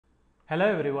Hello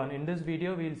everyone, in this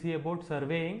video we will see about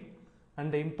surveying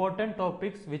and the important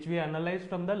topics which we analyzed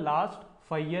from the last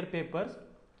 5-year papers,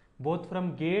 both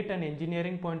from GATE and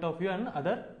engineering point of view and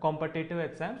other competitive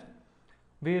exams.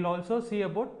 We will also see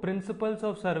about principles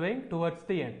of surveying towards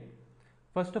the end.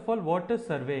 First of all, what is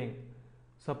surveying?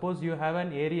 Suppose you have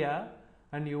an area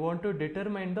and you want to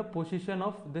determine the position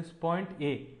of this point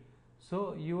A.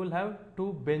 So you will have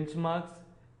two benchmarks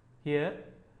here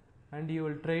and you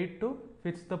will try to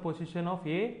fix the position of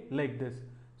A like this.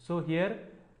 So here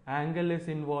angle is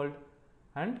involved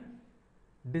and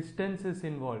distance is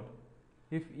involved.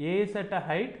 If A is at a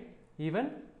height, even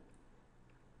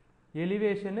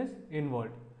elevation is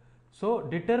involved. So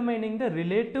determining the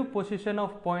relative position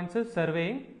of points is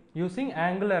surveying using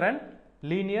angular and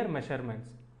linear measurements.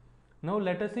 Now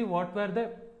let us see what were the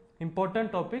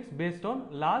important topics based on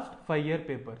last 5-year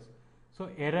papers. So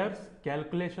errors,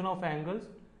 calculation of angles,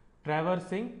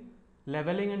 traversing,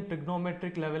 leveling and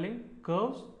trigonometric leveling,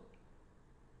 curves,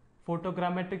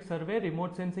 photogrammetric survey,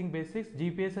 remote sensing basics,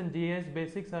 GPS and GIS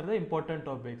basics are the important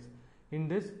topics. In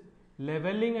this,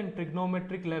 leveling and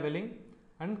trigonometric leveling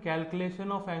and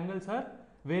calculation of angles are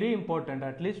very important.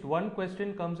 At least one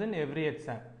question comes in every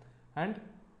exam. And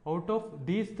out of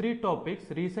these 3 topics,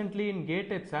 recently in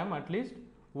GATE exam at least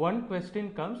one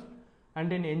question comes,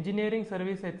 and in engineering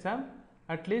service exam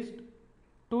at least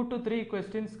 2 to 3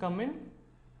 questions come in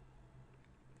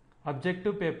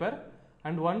objective paper,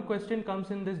 and one question comes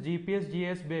in this GPS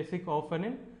GS basic, often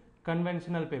in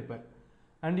conventional paper.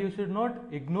 And you should not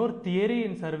ignore theory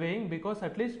in surveying, because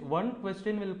at least one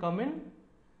question will come in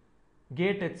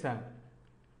GATE exam,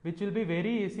 which will be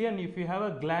very easy. And if you have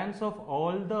a glance of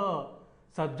all the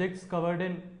subjects covered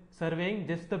in surveying,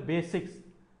 just the basics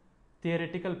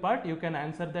theoretical part, you can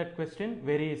answer that question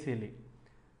very easily.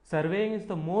 Surveying is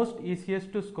the most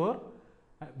easiest to score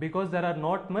because there are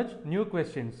not much new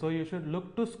questions, so you should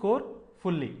look to score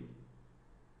fully.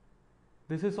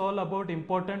 This is all about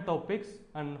important topics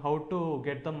and how to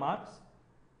get the marks.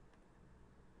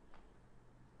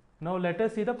 Now let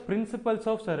us see the principles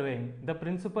of surveying. The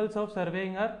principles of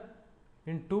surveying are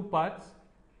in 2 parts.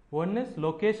 One is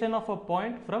location of a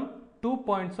point from 2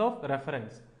 points of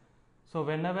reference. So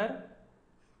whenever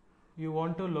you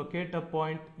want to locate a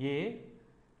point A,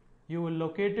 you will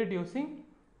locate it using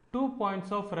 2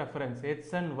 points of reference,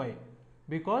 X and Y,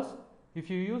 because if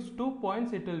you use 2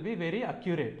 points it will be very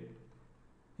accurate.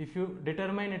 If you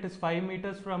determine it is 5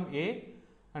 meters from A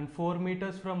and 4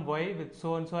 meters from Y with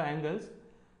so and so angles,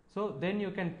 so then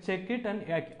you can check it and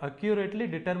accurately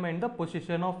determine the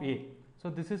position of A. So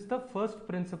this is the first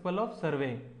principle of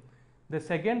surveying. The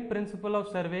second principle of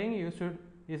surveying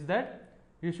is that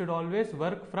you should always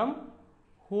work from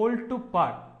whole to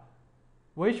part.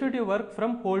 Why should you work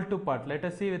from whole to part? Let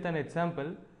us see with an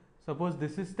example. Suppose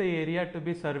this is the area to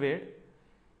be surveyed.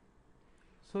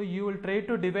 So you will try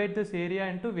to divide this area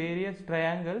into various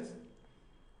triangles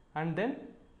and then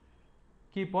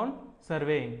keep on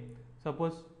surveying.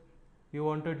 Suppose you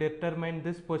want to determine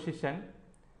this position,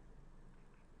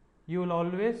 you will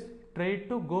always try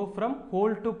to go from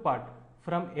whole to part.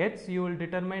 From X you will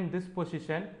determine this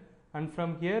position, and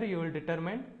from here you will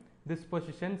determine this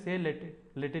position, say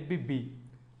let it be B.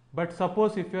 But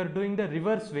suppose if you are doing the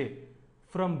reverse way,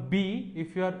 from B,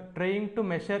 if you are trying to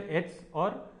measure X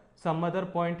or some other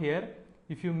point here,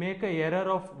 if you make a error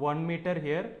of 1 meter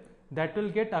here, that will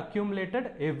get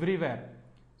accumulated everywhere.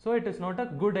 So it is not a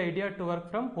good idea to work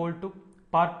from whole to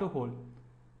part to whole.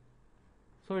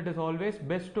 So it is always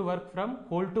best to work from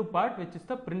whole to part, which is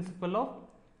the principle of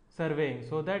surveying,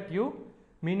 so that you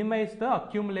minimize the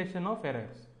accumulation of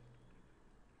errors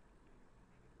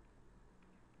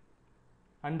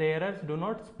and the errors do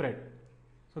not spread.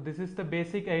 So this is the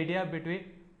basic idea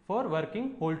for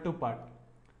working whole to part.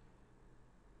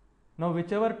 Now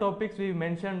whichever topics we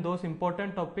mentioned, those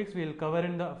important topics we will cover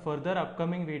in the further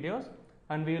upcoming videos,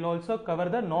 and we will also cover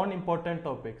the non-important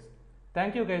topics.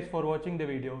 Thank you guys for watching the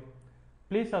video.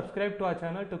 Please subscribe to our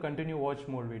channel to continue watch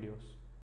more videos.